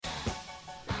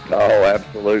Oh,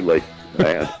 absolutely,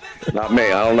 man. Not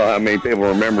me. I don't know how many people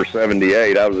remember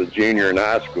 '78. I was a junior in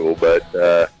high school,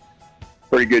 but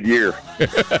pretty good year.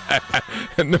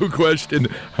 No question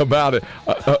about it.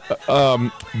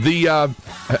 I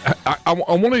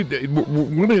wanted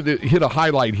to hit a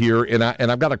highlight here, and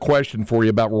I've got a question for you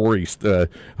about Rory's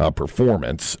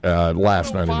performance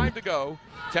last night. 5 to go.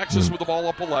 Texas with the ball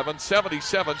up 11,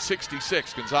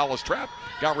 77-66. Gonzalez trap,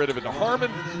 got rid of it to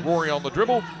Harmon. Rory on the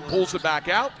dribble, pulls it back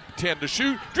out, 10 to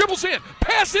shoot, dribbles in,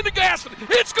 pass into Gaston.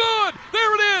 It's good.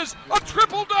 There it is. A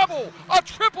triple-double. A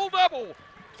triple-double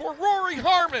for Rory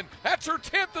Harmon. That's her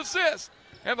 10th assist.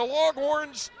 And the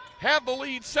Longhorns have the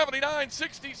lead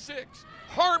 79-66.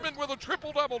 Harmon with a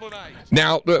triple-double tonight.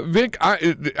 Now, Vic,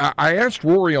 I asked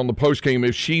Rory on the postgame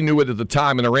if she knew it at the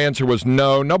time, and her answer was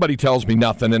no. Nobody tells me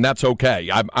nothing, and that's okay.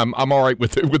 I'm all right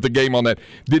with the game on that.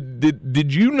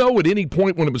 Did you know at any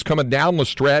point when it was coming down the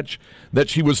stretch that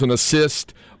she was an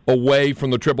assist away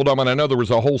from the triple-double? And I know there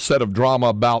was a whole set of drama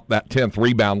about that 10th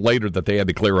rebound later that they had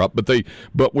to clear up.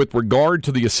 But with regard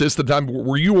to the assist at the time,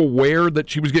 were you aware that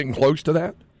she was getting close to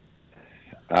that?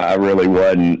 I really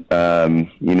wasn't. I'm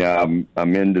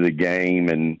into the game,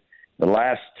 and the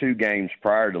last two games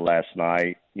prior to last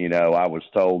night, I was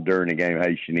told during the game,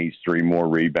 hey, she needs 3 more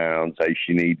rebounds. Hey,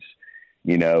 she needs,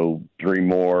 3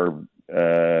 more,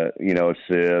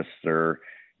 assists or,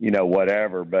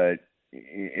 whatever. But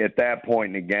at that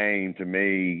point in the game, to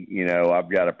me, I've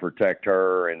got to protect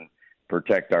her and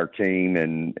protect our team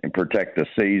and protect the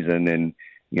season. And,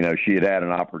 she had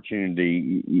an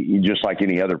opportunity, just like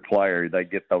any other player. They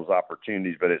get those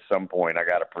opportunities, but at some point I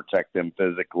got to protect them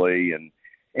physically and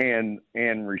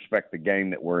respect the game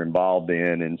that we're involved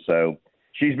in. And so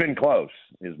she's been close,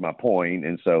 is my point.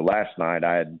 And so last night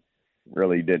I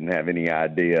really didn't have any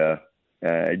idea.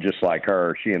 Just like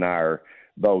her, she and I are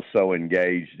both so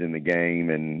engaged in the game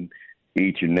and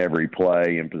each and every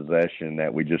play and possession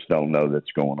that we just don't know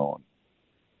that's going on.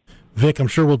 Vic, I'm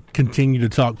sure we'll continue to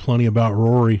talk plenty about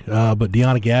Rory, but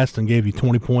Deanna Gaston gave you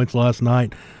 20 points last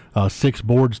night, 6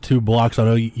 boards, 2 blocks. I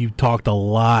know you've talked a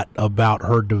lot about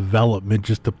her development,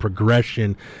 just the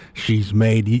progression she's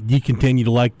made. You continue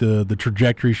to like the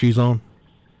trajectory she's on?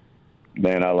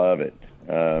 Man, I love it.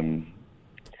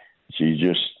 She's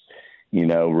just,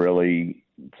 really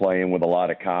playing with a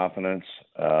lot of confidence.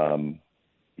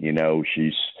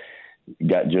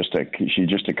 She's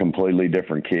just a completely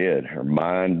different kid. Her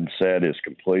mindset is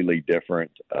completely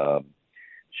different.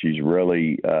 She's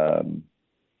really,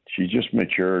 she's just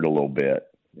matured a little bit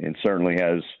and certainly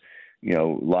has,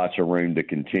 lots of room to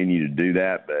continue to do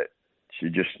that, but she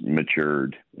just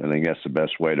matured. I think that's the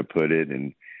best way to put it.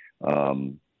 And,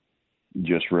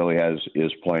 just really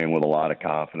is playing with a lot of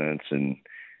confidence and,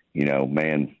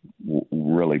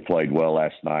 really played well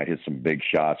last night, hit some big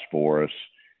shots for us.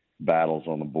 Battles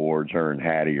on the boards. Her and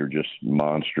Hattie are just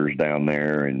monsters down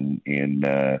there, and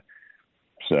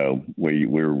so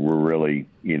we're really,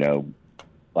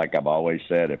 like I've always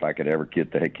said, if I could ever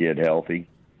get the kid healthy,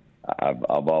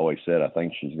 I've always said I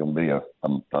think she's going to be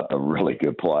a really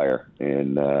good player.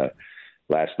 And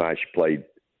last night she played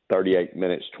 38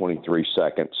 minutes 23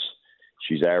 seconds.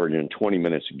 She's averaging 20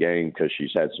 minutes a game because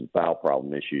she's had some foul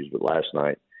problem issues, but last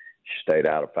night she stayed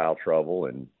out of foul trouble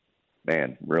and,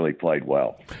 man, really played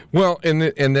well. Well, and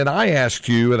then I asked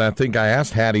you, and I think I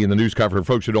asked Hattie in the news cover. For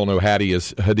folks who don't know, Hattie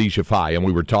is Hadisha Faye, and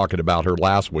we were talking about her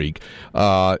last week.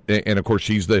 And, of course,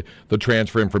 she's the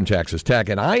transfer in from Texas Tech.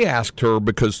 And I asked her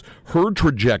because her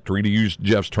trajectory, to use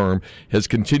Jeff's term, has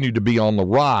continued to be on the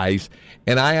rise.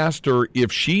 And I asked her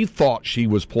if she thought she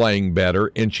was playing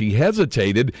better, and she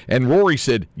hesitated. And Rory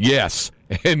said, yes.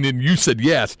 And then you said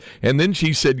yes. And then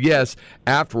she said yes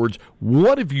afterwards.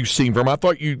 What have you seen from her? I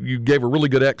thought you gave a really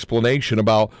good explanation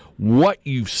about what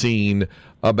you've seen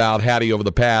about Hattie over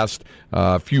the past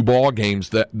few ball games,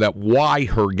 that why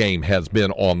her game has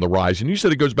been on the rise. And you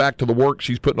said it goes back to the work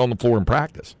she's putting on the floor in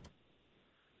practice.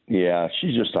 Yeah,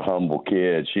 she's just a humble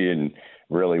kid. She didn't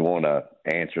really want to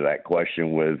answer that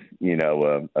question with,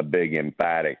 a big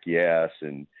emphatic yes.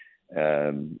 And,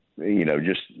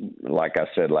 just like I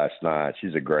said last night,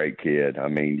 she's a great kid. I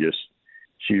mean,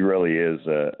 she really is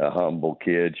a humble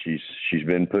kid. She's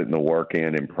been putting the work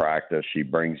in practice. She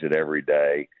brings it every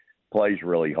day, plays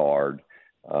really hard.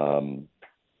 And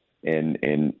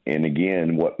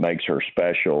again, what makes her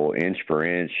special, inch for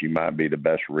inch, she might be the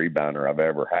best rebounder I've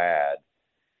ever had.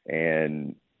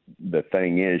 And the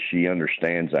thing is, she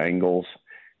understands angles.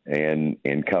 And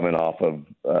coming off of,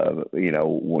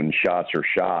 when shots are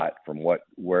shot from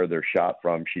where they're shot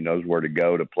from, she knows where to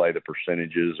go to play the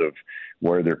percentages of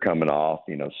where they're coming off.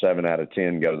 7 out of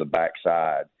 10 go to the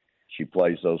backside. She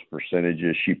plays those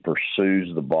percentages. She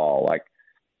pursues the ball. Like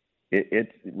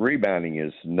rebounding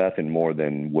is nothing more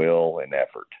than will and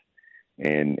effort,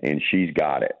 and she's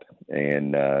got it,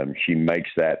 and she makes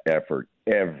that effort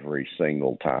every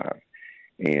single time,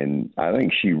 and I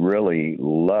think she really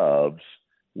loves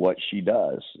what she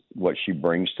does, what she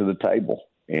brings to the table,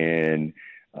 and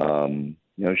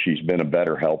she's been a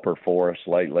better helper for us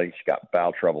lately. She got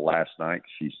foul trouble last night.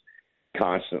 She's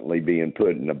constantly being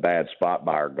put in a bad spot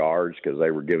by our guards because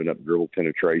they were giving up dribble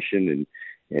penetration,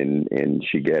 and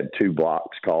she had 2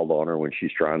 blocks called on her when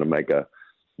she's trying to make a,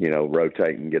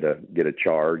 rotate and get a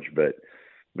charge. But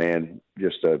man,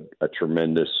 just a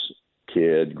tremendous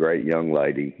kid, great young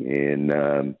lady,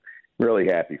 and really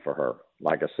happy for her.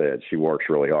 Like I said, she works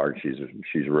really hard.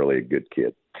 She's really a good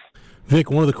kid.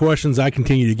 Vic, one of the questions I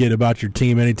continue to get about your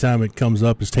team anytime it comes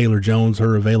up is Taylor Jones,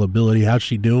 her availability. How's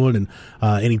she doing, and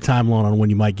any timeline on when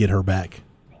you might get her back?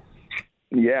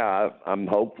 Yeah, I'm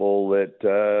hopeful that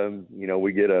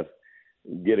we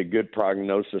get a good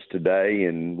prognosis today,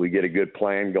 and we get a good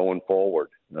plan going forward.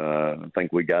 I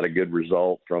think we got a good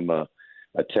result from a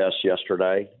test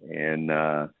yesterday, and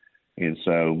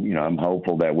so I'm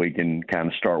hopeful that we can kind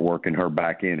of start working her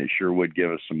back in. It sure would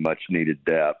give us some much needed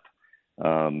depth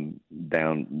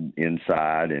down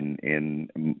inside, and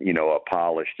a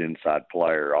polished inside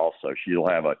player also. She'll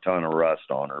have a ton of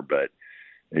rust on her, but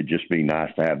it'd just be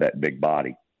nice to have that big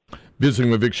body.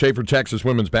 Visiting with Vic Schaefer, Texas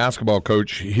women's basketball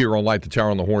coach here on Light the Tower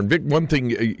on the Horn. Vic, one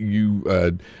thing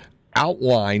you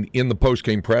outlined in the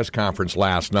post-game press conference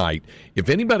last night, if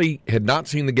anybody had not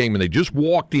seen the game and they just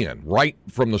walked in right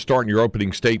from the start in your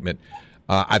opening statement,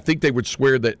 I think they would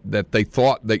swear that they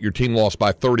thought that your team lost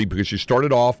by 30 because you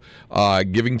started off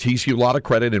giving TCU a lot of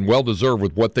credit, and well-deserved,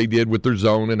 with what they did with their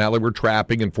zone and how they were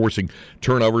trapping and forcing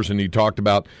turnovers, and you talked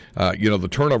about the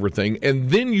turnover thing. And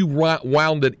then you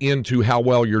wound it into how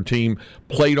well your team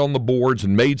played on the boards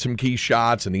and made some key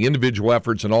shots and the individual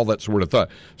efforts and all that sort of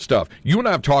stuff. You and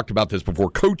I have talked about this before.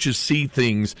 Coaches see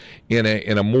things in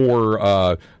a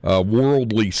more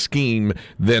worldly scheme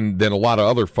than a lot of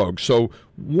other folks. So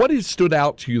what has stood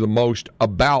out to you the most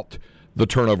about the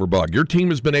turnover bug? Your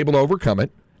team has been able to overcome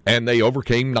it, and they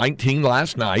overcame 19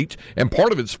 last night, and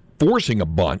part of it's forcing a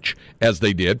bunch, as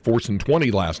they did, forcing 20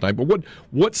 last night. But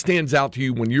what stands out to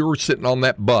you when you're sitting on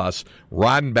that bus,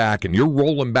 riding back, and you're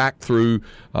rolling back through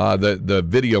the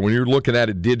video, when you're looking at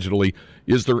it digitally?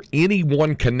 Is there any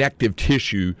one connective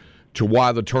tissue to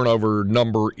why the turnover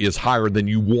number is higher than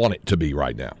you want it to be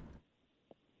right now?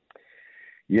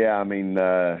 Yeah, I mean,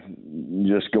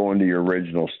 just going to your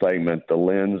original statement, the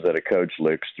lens that a coach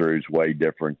looks through is way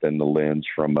different than the lens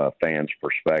from a fan's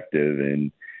perspective.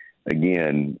 And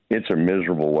again, it's a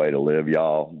miserable way to live,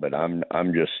 y'all. But I'm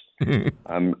just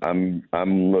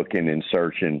I'm looking and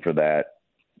searching for that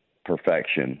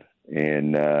perfection.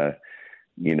 And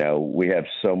we have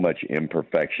so much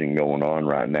imperfection going on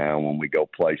right now. When we go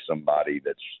play somebody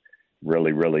that's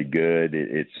really, really good,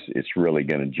 it's really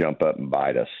going to jump up and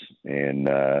bite us. And,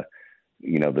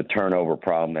 the turnover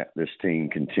problem that this team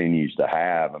continues to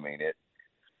have, I mean,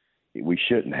 we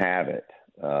shouldn't have it,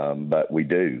 but we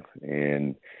do.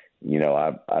 And,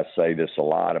 I say this a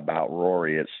lot about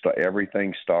Rory.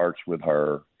 Everything starts with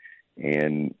her,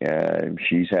 and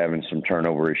she's having some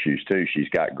turnover issues too. She's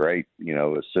got great,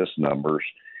 assist numbers.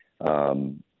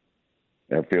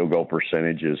 Her field goal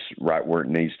percentage is right where it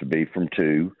needs to be from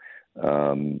 2.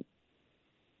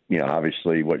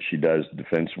 Obviously what she does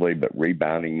defensively, but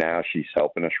rebounding now, she's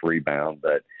helping us rebound.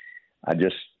 But I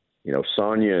just,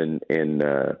 Sonia and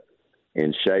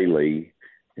Shaylee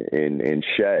and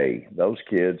Shay, those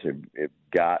kids have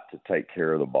got to take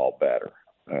care of the ball better.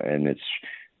 And it's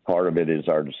part of it is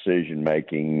our decision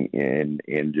making and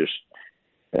just,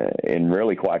 and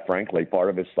really, quite frankly, part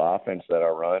of it's the offense that I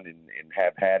run and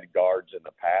have had guards in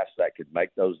the past that could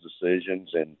make those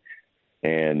decisions, and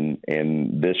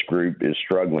this group is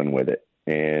struggling with it.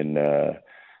 And I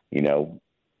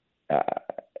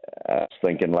was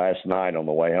thinking last night on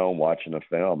the way home watching the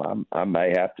film, I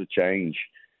may have to change.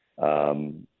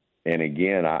 And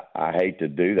again, I hate to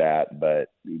do that, but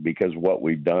because what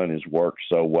we've done has worked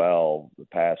so well the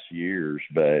past years,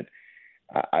 but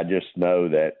I just know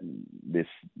that this,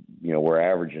 we're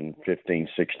averaging 15,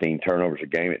 16 turnovers a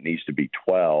game. It needs to be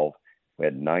 12. We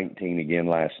had 19 again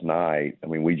last night. I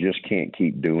mean, we just can't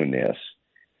keep doing this.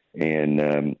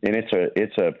 And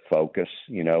it's a focus,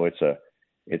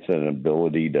 it's an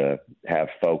ability to have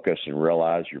focus and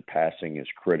realize your passing is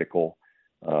critical.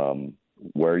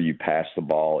 Where you pass the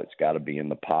ball, it's got to be in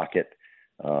the pocket.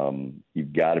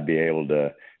 You've got to be able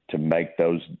to make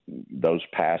those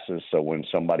passes so when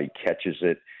somebody catches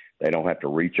it, they don't have to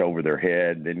reach over their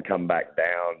head, then come back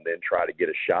down, then try to get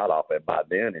a shot off it. By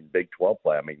then, in Big 12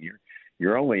 play, I mean,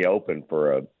 you're only open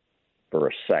for a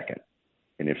second.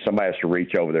 And if somebody has to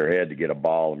reach over their head to get a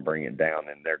ball and bring it down,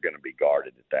 then they're going to be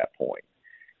guarded at that point.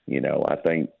 I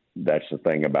think that's the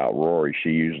thing about Rory.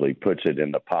 She usually puts it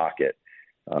in the pocket,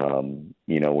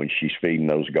 when she's feeding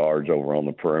those guards over on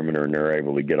the perimeter and they're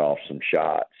able to get off some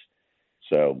shots.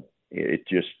 So it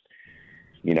just,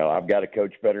 I've got to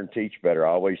coach better and teach better.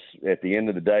 Always, at the end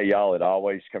of the day, y'all, it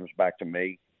always comes back to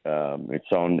me.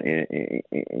 It's on,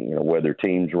 whether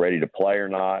team's ready to play or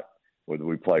not, whether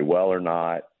we play well or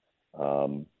not.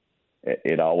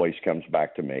 It always comes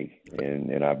back to me,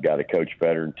 and I've got to coach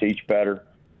better and teach better.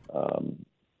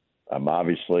 I'm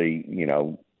obviously,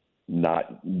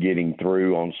 not getting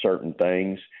through on certain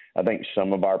things. I think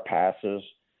some of our passes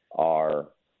are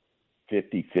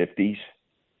 50-50s.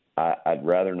 I'd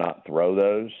rather not throw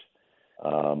those.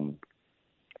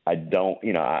 I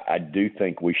do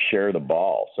think we share the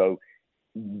ball. So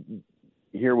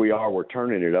here we are, we're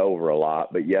turning it over a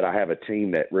lot, but yet I have a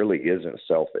team that really isn't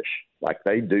selfish. Like,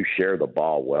 they do share the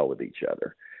ball well with each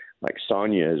other. Like,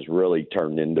 Sonia has really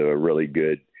turned into a really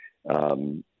good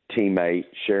teammate,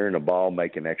 sharing the ball,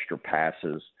 making extra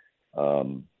passes.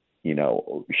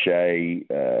 Shay,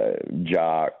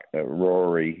 Jock,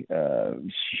 Rory,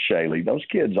 Shaylee, those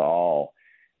kids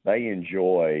they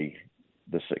enjoy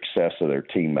the success of their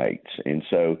teammates. And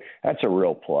so that's a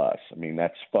real plus. I mean,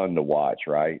 that's fun to watch,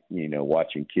 right?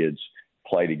 Watching kids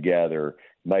play together,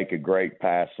 make a great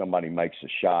pass, somebody makes a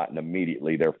shot, and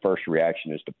immediately their first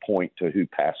reaction is to point to who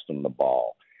passed them the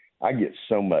ball. I get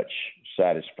so much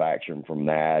satisfaction from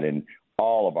that, and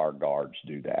all of our guards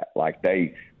do that. Like,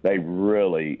 they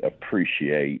really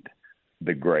appreciate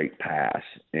the great pass.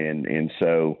 And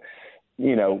so,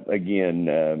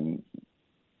 again,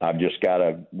 I've just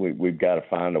we've got to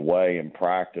find a way in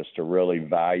practice to really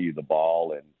value the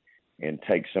ball and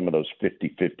take some of those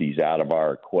 50-50s out of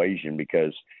our equation,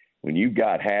 because when you've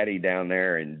got Hattie down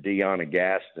there and Deanna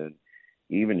Gaston,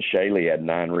 even Shaylee had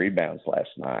 9 rebounds last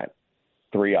night,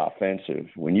 3 offensive.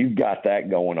 When you've got that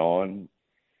going on,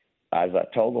 as I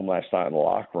told them last night in the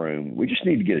locker room, we just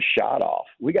need to get a shot off.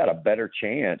 We got a better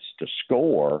chance to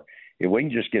score if we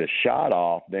can just get a shot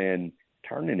off than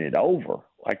turning it over.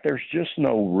 Like, there's just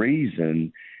no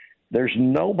reason. There's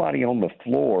nobody on the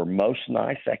floor most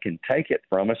nights that can take it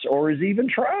from us or is even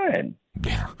trying.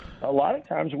 Yeah. A lot of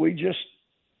times we just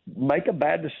make a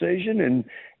bad decision, and,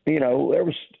 there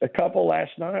was a couple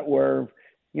last night where,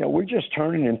 we're just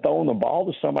turning and throwing the ball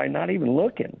to somebody not even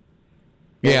looking.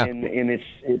 Yeah, and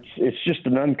it's just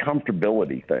an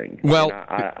uncomfortability thing. Well,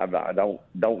 I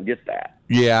don't get that.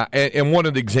 Yeah, and one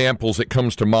of the examples that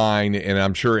comes to mind, and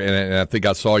I'm sure, and I think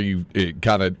I saw you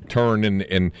kind of turn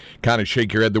and kind of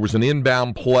shake your head. There was an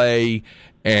inbound play,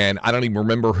 and I don't even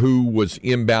remember who was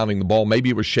inbounding the ball.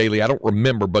 Maybe it was Shaylee. I don't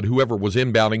remember, but whoever was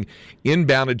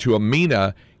inbounded to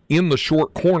Amina in the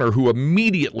short corner, who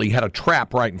immediately had a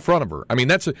trap right in front of her. I mean,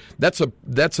 that's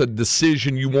a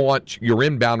decision you want your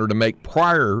inbounder to make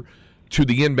prior to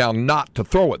the inbound, not to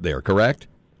throw it there. Correct?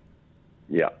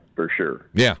 Yeah, for sure.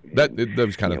 Yeah,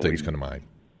 those kind of things come to mind.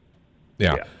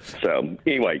 Yeah. So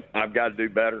anyway, I've got to do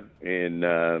better, and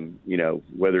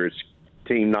whether it's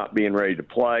team not being ready to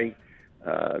play,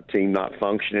 team not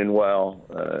functioning well,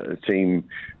 team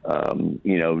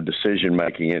decision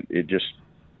making,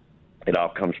 it all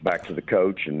comes back to the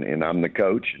coach, and I'm the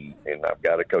coach, and I've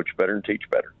got to coach better and teach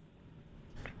better.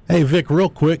 Hey, Vic, real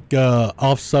quick,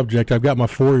 off subject, I've got my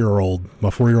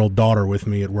 4-year-old daughter with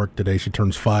me at work today. She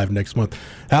turns 5 next month.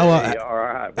 All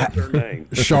right. What's her name?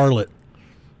 Charlotte.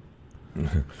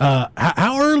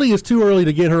 How early is too early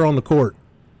to get her on the court?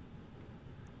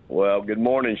 Well, good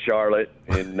morning, Charlotte.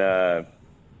 And I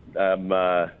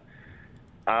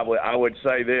would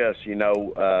say this,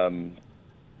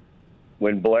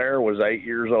 when Blair was 8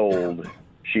 years old,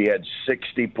 she had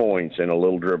 60 points in a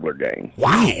little dribbler game.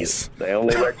 Wow. They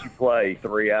only let you play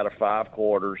 3 out of 5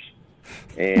 quarters,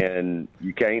 and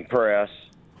you can't press.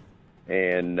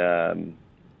 And,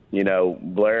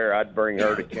 Blair, I'd bring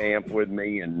her to camp with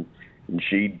me, and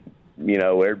she'd,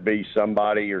 there'd be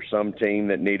somebody or some team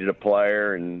that needed a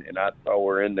player, and I'd throw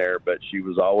her in there. But she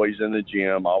was always in the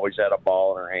gym, always had a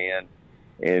ball in her hand.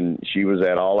 And she was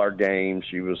at all our games.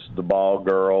 She was the ball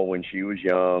girl when she was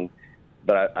young.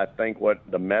 But I think what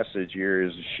the message here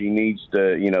is, she needs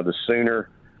to, the sooner,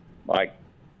 like,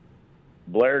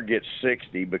 Blair gets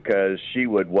 60 because she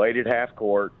would wait at half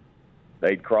court.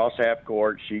 They'd cross half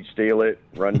court. She'd steal it,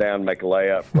 run down, make a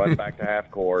layup, run back to half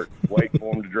court, wait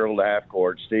for them to dribble to half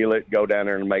court, steal it, go down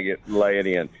there and lay it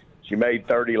in. She made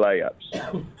 30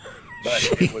 layups.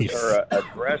 But it was her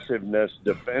aggressiveness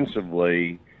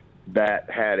defensively that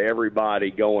had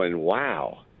everybody going,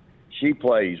 wow, she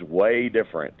plays way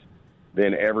different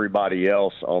than everybody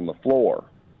else on the floor.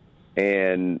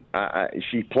 And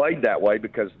she played that way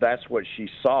because that's what she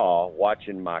saw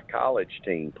watching my college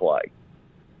team play.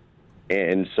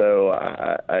 And so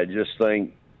I just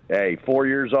think, hey, 4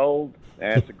 years old,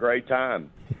 that's a great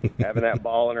time. Having that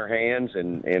ball in her hands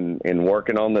and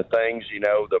working on the things,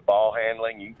 the ball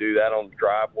handling. You can do that on the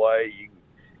driveway.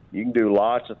 You can do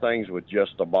lots of things with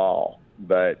just a ball.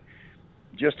 But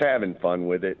just having fun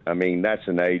with it. I mean, that's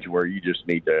an age where you just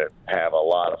need to have a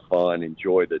lot of fun,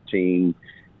 enjoy the team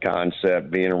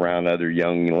concept, being around other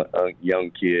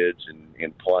young kids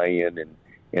and playing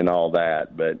and all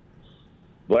that. But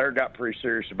Blair got pretty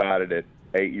serious about it at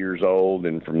 8 years old,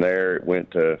 and from there it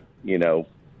went to,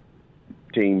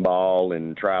 team ball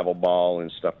and travel ball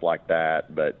and stuff like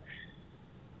that. But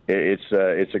it's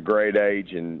a great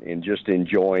age and just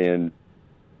enjoying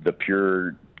the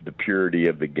purity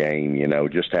of the game,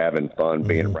 just having fun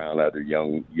being around other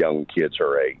young kids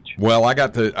her age. Well, I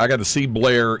got to see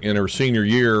Blair in her senior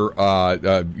year,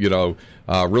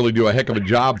 really do a heck of a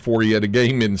job for you at a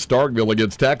game in Starkville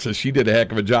against Texas. She did a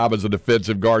heck of a job as a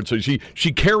defensive guard, so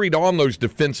she carried on those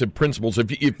defensive principles.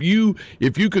 If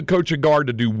you could coach a guard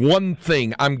to do one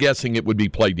thing, I'm guessing it would be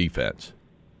play defense.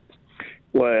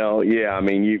 Well, yeah, I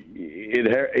mean,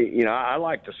 I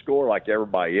like to score like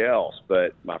everybody else,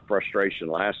 but my frustration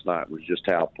last night was just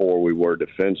how poor we were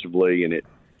defensively, and it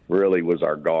really was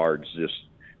our guards.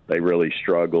 They really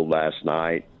struggled last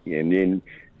night. And then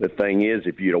the thing is,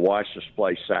 if you'd have watched us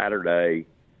play Saturday,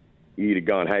 you'd have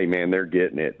gone, hey, man, they're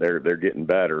getting it. They're getting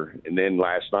better. And then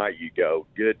last night you go,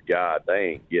 good God,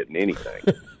 they ain't getting anything.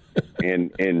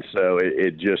 and so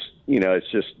it just,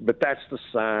 it's just, but that's the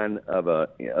sign of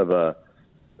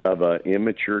an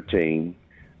immature team,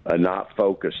 a not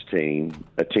focused team,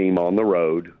 a team on the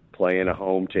road playing a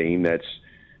home team that's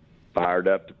fired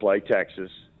up to play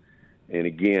Texas. And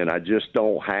again, I just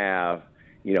don't have,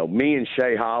 me and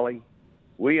Shay Holly,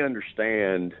 we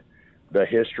understand the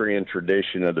history and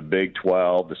tradition of the Big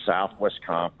 12, the Southwest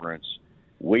Conference.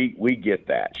 We get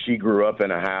that. She grew up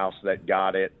in a house that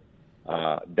got it.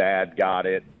 Dad got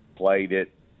it, played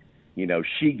it.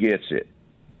 She gets it.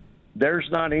 There's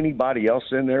not anybody else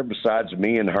in there besides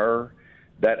me and her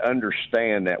that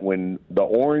understand that when the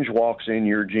Orange walks in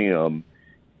your gym,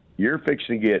 you're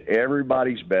fixing to get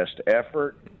everybody's best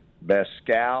effort, best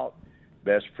scout,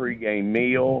 best pregame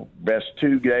meal, best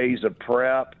 2 days of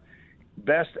prep,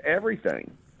 best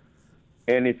everything.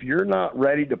 And if you're not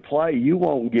ready to play, you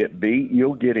won't get beat.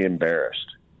 You'll get embarrassed.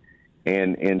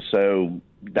 And so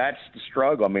that's the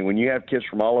struggle. I mean, when you have kids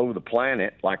from all over the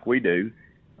planet like we do,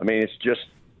 I mean, it's just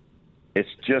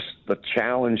the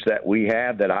challenge that we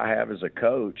have, that I have as a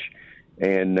coach.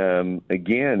 And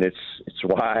again, it's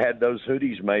why I had those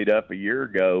hoodies made up a year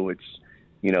ago. It's,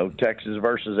 Texas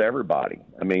versus everybody.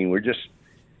 I mean, we're just,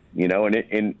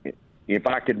 and if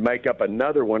I could make up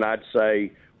another one, I'd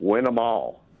say win them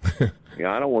all. I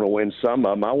don't want to win some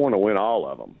of them. I want to win all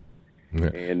of them.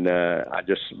 Yeah. And I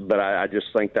just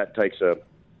think that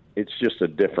it's just a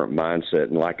different mindset.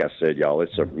 And like I said, y'all,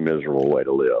 it's a miserable way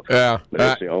to live. Yeah. But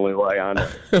it's the only way I know.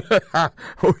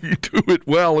 Oh, you do it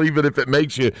well, even if it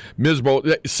makes you miserable.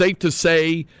 Safe to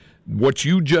say what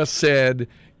you just said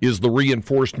is the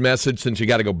reinforced message, since you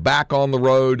got to go back on the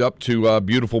road up to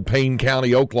beautiful Payne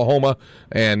County, Oklahoma,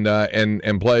 and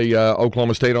play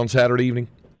Oklahoma State on Saturday evening?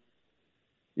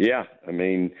 Yeah. I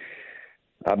mean,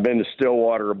 I've been to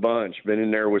Stillwater a bunch, been in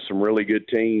there with some really good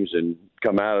teams and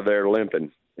come out of there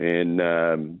limping. And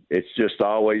it's just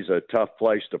always a tough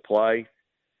place to play.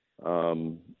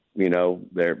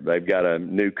 They've got a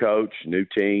new coach, new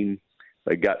team.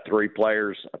 They've got 3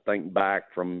 players, I think,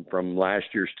 back from last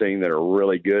year's team that are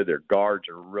really good. Their guards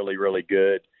are really, really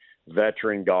good,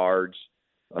 veteran guards.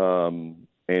 And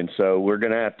so we're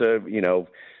going to have to,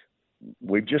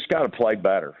 we've just got to play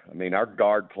better. I mean, our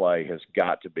guard play has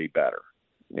got to be better.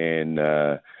 And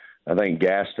I think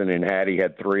Gaston and Hattie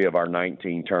had 3 of our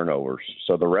 19 turnovers.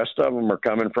 So the rest of them are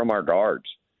coming from our guards.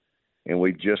 And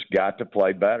we've just got to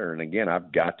play better. And, again,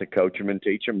 I've got to coach them and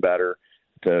teach them better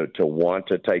to want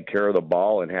to take care of the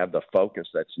ball and have the focus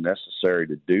that's necessary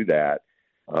to do that.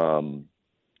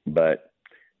 But,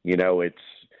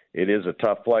 it is a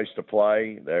tough place to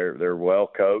play. They're well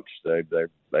coached.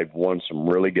 They've won some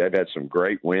really good. They've had some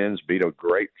great wins, beat a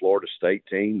great Florida State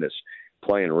team that's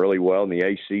playing really well in the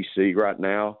ACC right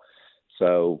now.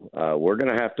 So we're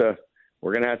going to have to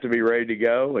be ready to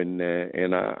go, and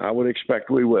I would expect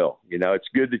we will. It's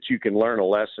good that you can learn a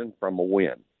lesson from a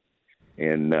win,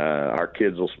 and our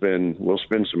kids will spend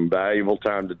some valuable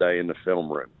time today in the film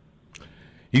room.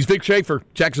 He's Vic Schaefer,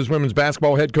 Texas women's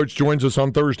basketball head coach, joins us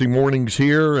on Thursday mornings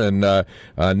here, and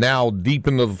now deep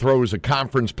into the throes of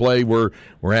conference play. We're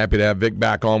happy to have Vic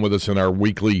back on with us in our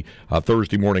weekly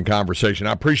Thursday morning conversation.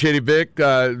 I appreciate it, Vic.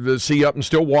 See you up in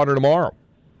Stillwater tomorrow.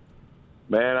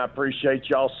 Man, I appreciate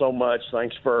y'all so much.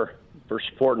 Thanks for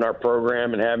supporting our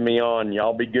program and having me on.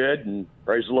 Y'all be good, and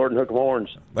praise the Lord and hook 'em horns.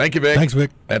 Thank you, Vic. Thanks,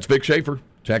 Vic. That's Vic Schaefer,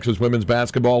 Texas women's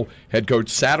basketball head coach.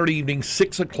 Saturday evening,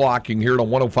 6 o'clock. You can hear it on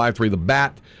 105.3 The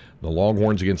Bat. The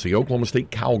Longhorns against the Oklahoma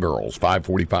State Cowgirls.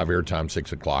 5:45 airtime,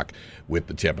 6 o'clock with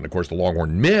the tip. And, of course, the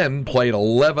Longhorn men play at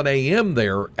 11 a.m.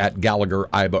 there at Gallagher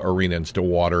Iba Arena in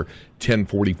Stillwater.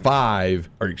 10:30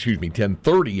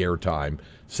 airtime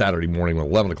Saturday morning with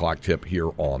 11 o'clock tip here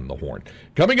on the Horn.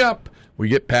 Coming up, we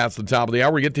get past the top of the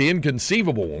hour. We get to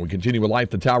Inconceivable when we continue with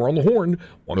Life the Tower on the Horn.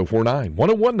 104.9,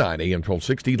 101.9 AM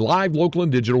 1260, live, local,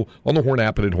 and digital on the Horn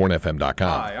app and at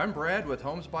hornfm.com. Hi, I'm Brad with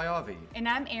Homes by Avi. And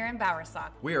I'm Erin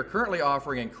Bowersock. We are currently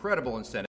offering incredible incentives